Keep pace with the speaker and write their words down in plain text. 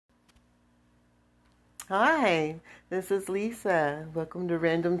Hi, this is Lisa. Welcome to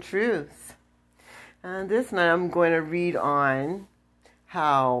Random Truths. And this night I'm going to read on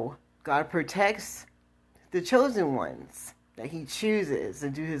how God protects the chosen ones that He chooses to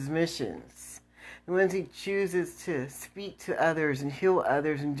do His missions. The ones He chooses to speak to others and heal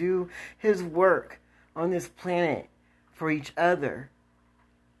others and do His work on this planet for each other.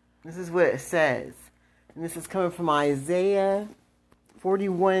 This is what it says. And this is coming from Isaiah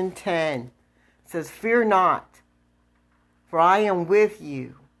 41:10. It says, "Fear not, for I am with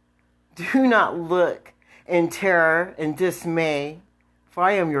you. Do not look in terror and dismay, for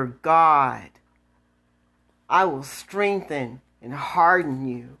I am your God. I will strengthen and harden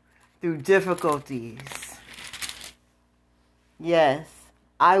you through difficulties. Yes,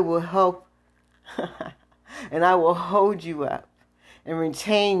 I will help and I will hold you up and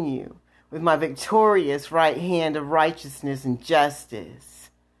retain you with my victorious right hand of righteousness and justice.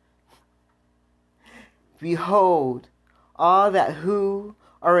 Behold, all that who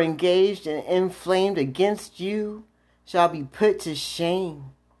are engaged and inflamed against you shall be put to shame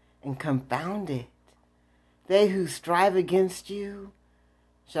and confounded. They who strive against you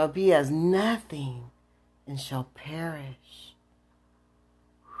shall be as nothing and shall perish."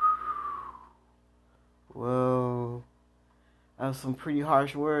 Whoa. That was some pretty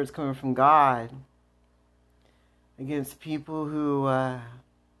harsh words coming from God against people who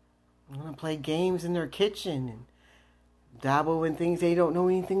want to play games in their kitchen and dabble in things they don't know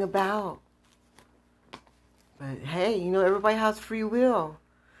anything about. But hey, everybody has free will.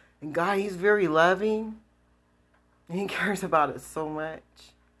 And God, He's very loving. And He cares about it so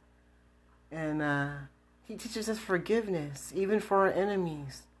much. And He teaches us forgiveness, even for our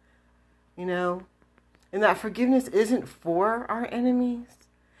enemies. And that forgiveness isn't for our enemies.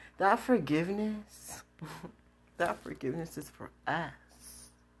 That forgiveness is for us.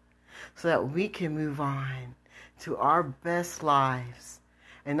 So that we can move on to our best lives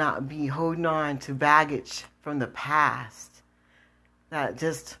and not be holding on to baggage from the past that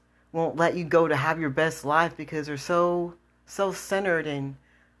just won't let you go to have your best life because they're so self-centered and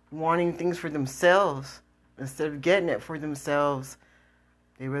wanting things for themselves instead of getting it for themselves.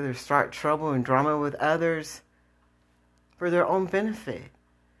 They rather start trouble and drama with others for their own benefit.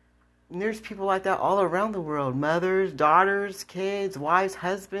 And there's people like that all around the world. Mothers, daughters, kids, wives,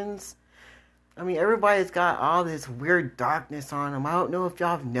 husbands. Everybody's got all this weird darkness on them. I don't know if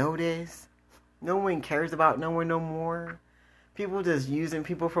y'all have noticed. No one cares about no one no more. People just using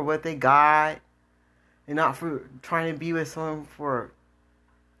people for what they got. And not for trying to be with someone for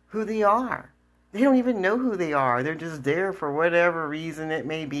who they are. They don't even know who they are. They're just there for whatever reason it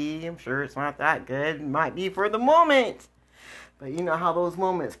may be. I'm sure it's not that good. It might be for the moment. But you know how those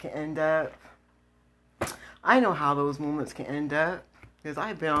moments can end up. I know how those moments can end up. Because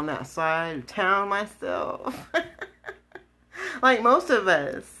I've been on that side of town myself. Like most of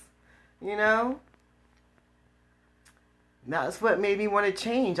us. That's what made me want to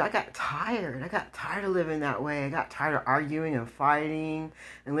change. I got tired. I got tired of living that way. I got tired of arguing and fighting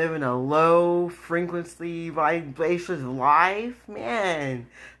and living a low frequency, vivacious life. Man,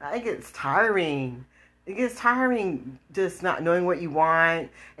 that gets tiring. It gets tiring just not knowing what you want,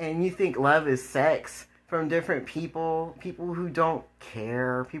 and you think love is sex from different people who don't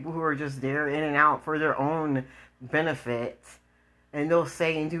care, people who are just there in and out for their own benefit, and they'll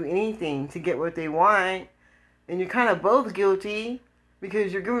say and do anything to get what they want, and you're kind of both guilty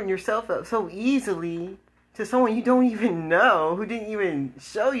because you're giving yourself up so easily to someone you don't even know, who didn't even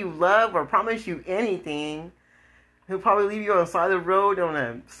show you love or promise you anything. He'll probably leave you on the side of the road on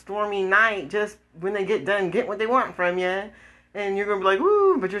a stormy night just when they get done getting what they want from you. And you're going to be like,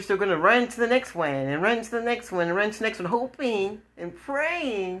 woo, but you're still going to run to the next one and run to the next one and run to the next one, hoping and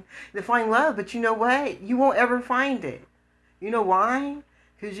praying to find love. But you know what? You won't ever find it. You know why?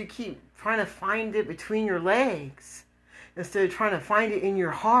 Because you keep trying to find it between your legs instead of trying to find it in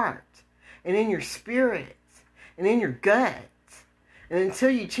your heart and in your spirit and in your gut. And until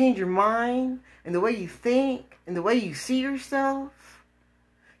you change your mind and the way you think and the way you see yourself,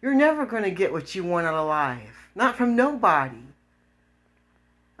 you're never going to get what you want out of life. Not from nobody.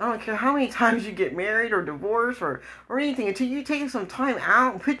 I don't care how many times you get married or divorced or anything, until you take some time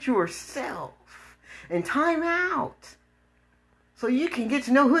out and put yourself in time out so you can get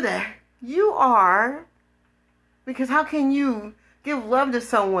to know who the heck you are. Because how can you give love to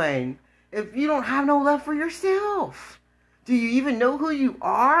someone if you don't have no love for yourself? Do you even know who you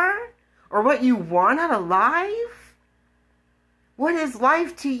are or what you want out of life? What is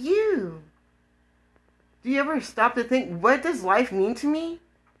life to you? Do you ever stop to think, what does life mean to me?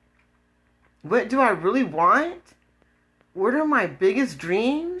 What do I really want? What are my biggest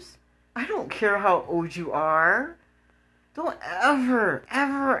dreams? I don't care how old you are. Don't ever,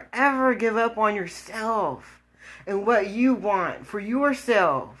 ever, ever give up on yourself and what you want for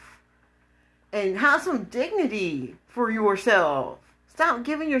yourself. And have some dignity for yourself. Stop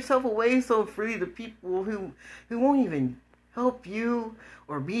giving yourself away so freely to people who won't even help you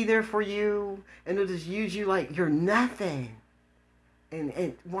or be there for you, and they'll just use you like you're nothing.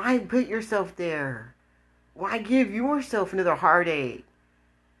 And why put yourself there? Why give yourself another heartache?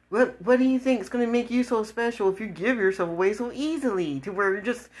 What do you think is going to make you so special if you give yourself away so easily to where you're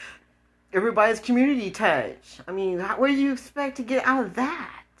just everybody's community touch? I mean, what do you expect to get out of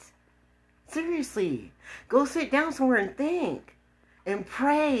that? Seriously, go sit down somewhere and think and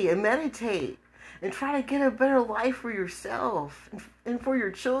pray and meditate and try to get a better life for yourself and for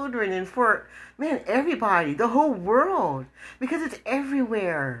your children and for, man, everybody, the whole world, because it's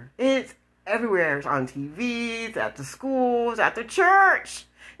everywhere. It's everywhere. It's on TV, it's at the schools, at the church.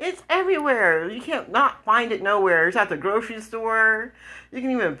 It's everywhere. You can't not find it nowhere. It's at the grocery store. You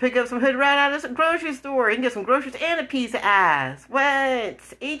can even pick up some hood rat out of the grocery store. You can get some groceries and a piece of ass. What?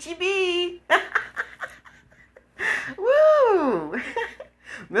 H-E-B. Woo!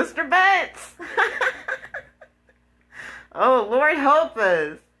 Mr. Butts. Oh, Lord help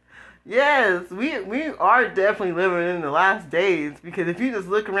us. Yes, we are definitely living in the last days, because if you just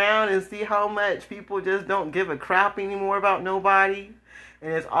look around and see how much people just don't give a crap anymore about nobody,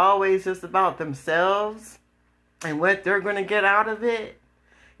 and it's always just about themselves and what they're going to get out of it.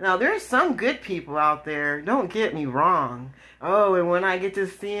 Now, there's some good people out there, don't get me wrong. Oh, and when I get to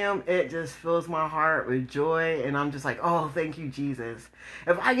see them, it just fills my heart with joy, and I'm just like, oh, thank you, Jesus.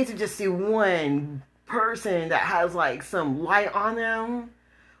 If I get to just see one person that has like some light on them,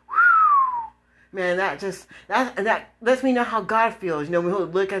 man, that lets me know how God feels. You know, when he'll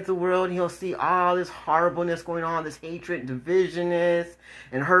look at the world and he'll see all this horribleness going on, this hatred, divisionness,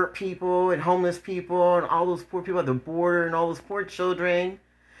 and hurt people, and homeless people, and all those poor people at the border, and all those poor children.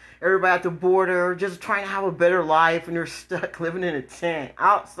 Everybody at the border just trying to have a better life, and they're stuck living in a tent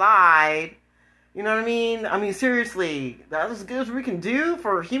outside. You know what I mean? I mean, seriously, that's as good as we can do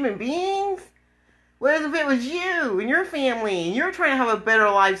for human beings. What if it was you and your family and you're trying to have a better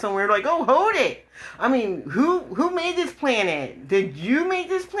life somewhere? Like, oh, hold it. I mean, who made this planet? Did you make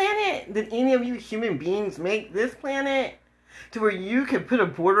this planet? Did any of you human beings make this planet? To where you can put a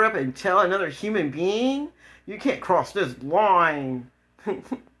border up and tell another human being, you can't cross this line.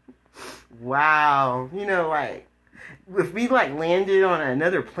 Wow. You know, like, if we like landed on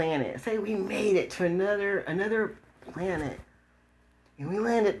another planet, say we made it to another planet, and we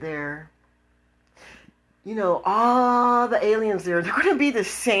landed there, you know, all the aliens there, they're going to be the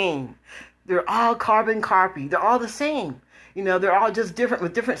same. They're all carbon copy. They're all the same. You know, they're all just different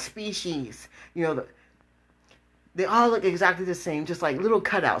with different species. You know, they all look exactly the same, just like little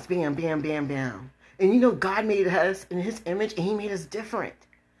cutouts. Bam, bam, bam, bam. And you know, God made us in his image, and he made us different.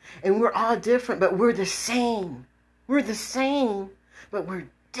 And we're all different, but we're the same. We're the same, but we're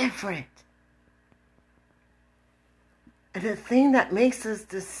different. And the thing that makes us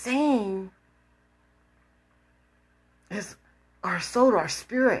the same is our soul, our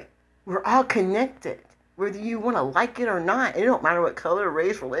spirit. We're all connected. Whether you want to like it or not, it don't matter what color,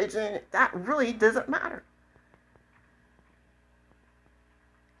 race, religion, that really doesn't matter.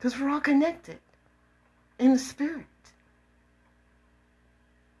 Because we're all connected in the spirit.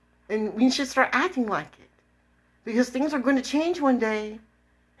 And we should start acting like it. Because things are going to change one day.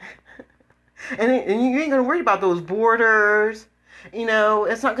 and you ain't going to worry about those borders. You know,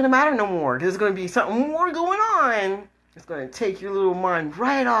 it's not going to matter no more. There's going to be something more going on. It's going to take your little mind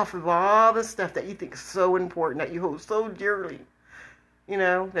right off of all the stuff that you think is so important, that you hold so dearly. You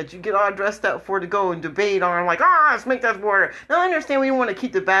know, that you get all dressed up for to go and debate on, like, let's make that border. Now, I understand we want to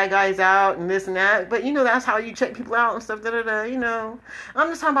keep the bad guys out and this and that, but, you know, that's how you check people out and stuff, you know. I'm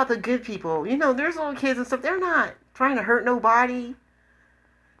just talking about the good people. You know, there's little kids and stuff, they're not trying to hurt nobody.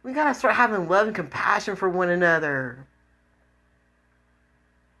 We got to start having love and compassion for one another.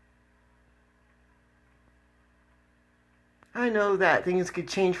 I know that things could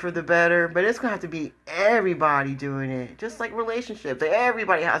change for the better, but it's going to have to be everybody doing it. Just like relationships.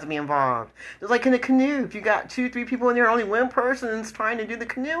 Everybody has to be involved. Just like in a canoe. If you got 2-3 people in there, only one person's trying to do the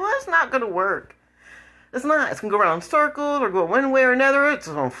canoe, well, it's not going to work. It's not. It's going to go around in circles or go one way or another. It's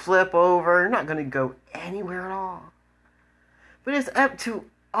going to flip over. You're not going to go anywhere at all. But it's up to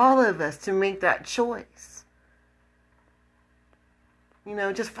all of us to make that choice. You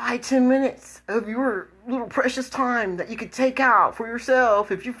know, just 5-10 minutes of your little precious time that you could take out for yourself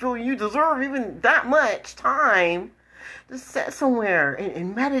if you feel you deserve even that much time. Just sit somewhere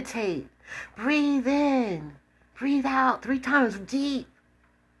and meditate. Breathe in. Breathe out 3 times deep.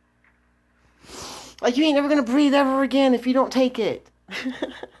 Like, you ain't never going to breathe ever again if you don't take it.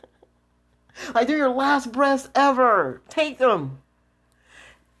 Like, they're your last breaths ever. Take them.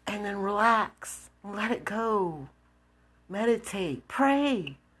 And then relax. Let it go. Meditate.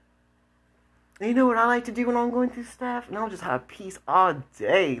 Pray. And you know what I like to do when I'm going through stuff? And I'll just have peace all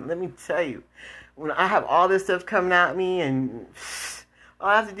day. Let me tell you. When I have all this stuff coming at me, and all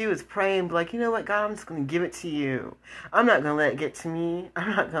I have to do is pray and be like, you know what, God, I'm just going to give it to you. I'm not going to let it get to me. I'm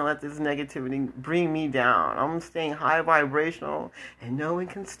not going to let this negativity bring me down. I'm staying high vibrational, and no one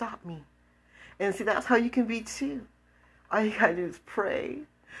can stop me. And see, that's how you can be too. All you got to do is pray.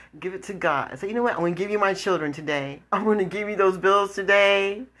 Give it to God. Say, you know what? I'm going to give you my children today. I'm going to give you those bills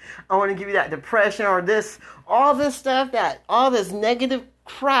today. I want to give you that depression or this, all this stuff, all this negative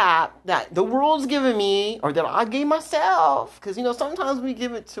crap that the world's giving me or that I gave myself. Because, you know, sometimes we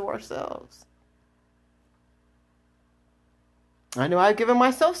give it to ourselves. I know I've given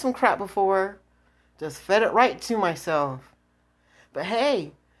myself some crap before. Just fed it right to myself. But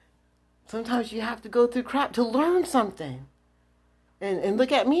hey, sometimes you have to go through crap to learn something. And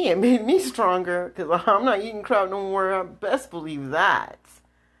look at me. It made me stronger because I'm not eating crap no more. I best believe that.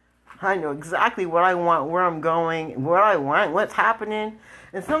 I know exactly what I want, where I'm going, what I want, what's happening.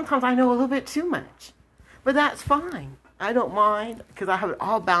 And sometimes I know a little bit too much. But that's fine. I don't mind because I have it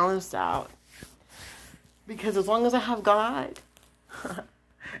all balanced out. Because as long as I have God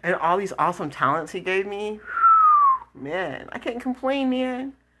and all these awesome talents He gave me, man, I can't complain,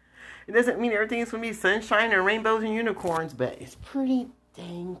 man. It doesn't mean everything's going to be sunshine and rainbows and unicorns, but it's pretty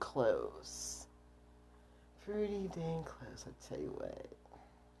dang close. Pretty dang close, I tell you what.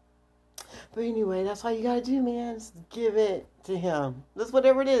 But anyway, that's all you got to do, man. Just give it to Him. That's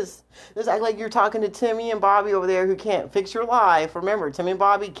whatever it is. Just act like you're talking to Timmy and Bobby over there who can't fix your life. Remember, Timmy and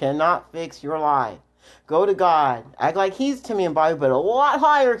Bobby cannot fix your life. Go to God. Act like He's Timmy and Bobby, but a lot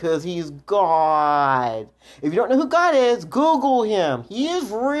higher because He's God. If you don't know who God is, Google Him. He is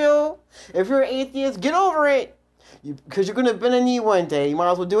real. If you're an atheist, get over it. Because you're going to bend a knee one day. You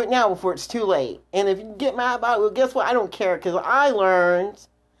might as well do it now before it's too late. And if you get mad about it, well, guess what? I don't care because I learned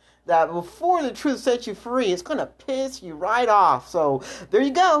that before the truth sets you free, it's going to piss you right off. So there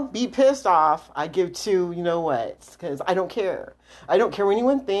you go. Be pissed off. I give to, you know what? Because I don't care. I don't care what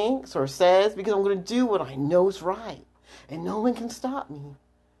anyone thinks or says because I'm going to do what I know is right. And no one can stop me.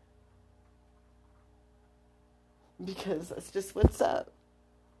 Because that's just what's up.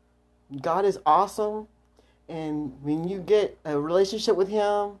 God is awesome. And when you get a relationship with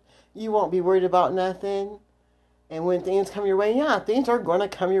Him, you won't be worried about nothing. And when things come your way, yeah, things are going to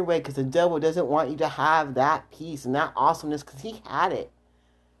come your way because the devil doesn't want you to have that peace and that awesomeness because he had it.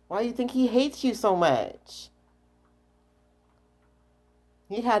 Why do you think he hates you so much?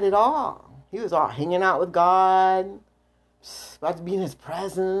 He had it all. He was all hanging out with God, about to be in His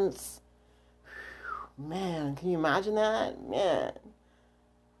presence. Man, can you imagine that? Man,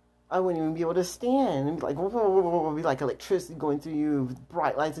 I wouldn't even be able to stand. It'd be like, it'd be like electricity going through you,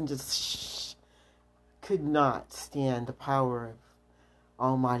 bright lights, and just could not stand the power of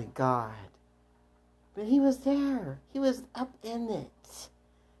Almighty God. But He was there. He was up in it.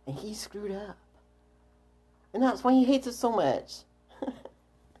 And He screwed up. And that's why He hates us so much.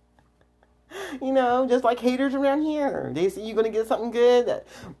 You know, just like haters around here. They see you're going to get something good.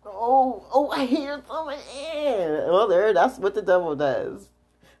 I hear something. Well, that's what the devil does.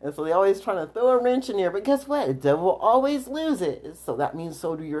 And so they always trying to throw a wrench in there. But guess what? The devil always loses. So that means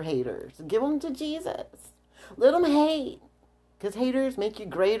so do your haters. Give them to Jesus. Let them hate. Because haters make you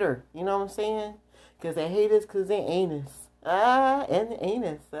greater. You know what I'm saying? Because they hate us because they ain't us. And the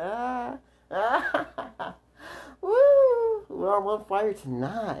anus. Woo. We're on fire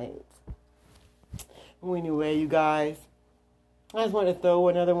tonight. Well, anyway, you guys. I just want to throw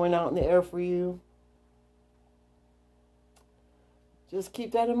another one out in the air for you. Just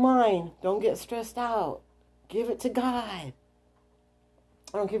keep that in mind. Don't get stressed out. Give it to God.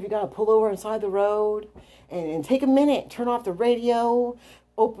 I don't care if you got to pull over inside the road and take a minute. Turn off the radio.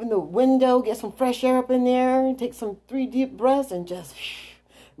 Open the window. Get some fresh air up in there. Take some 3 deep breaths and just,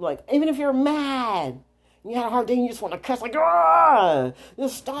 like, even if you're mad, you had a hard day and you just want to cuss, like,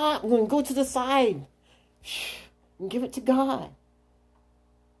 just stop and go to the side. And give it to God.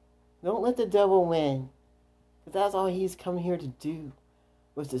 Don't let the devil win. Because that's all he's come here to do.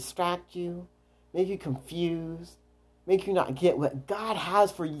 Was distract you, make you confused, make you not get what God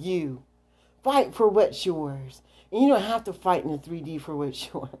has for you. Fight for what's yours. And you don't have to fight in the 3D for what's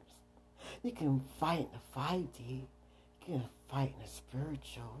yours. You can fight in the 5D. You can fight in the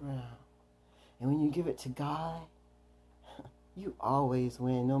spiritual realm. And when you give it to God, you always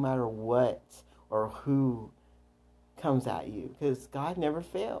win, no matter what or who comes at you. Because God never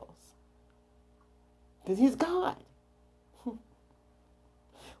fails. Because he's God.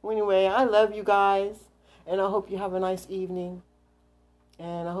 Well, anyway, I love you guys. And I hope you have a nice evening.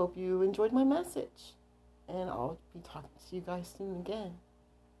 And I hope you enjoyed my message. And I'll be talking to you guys soon again.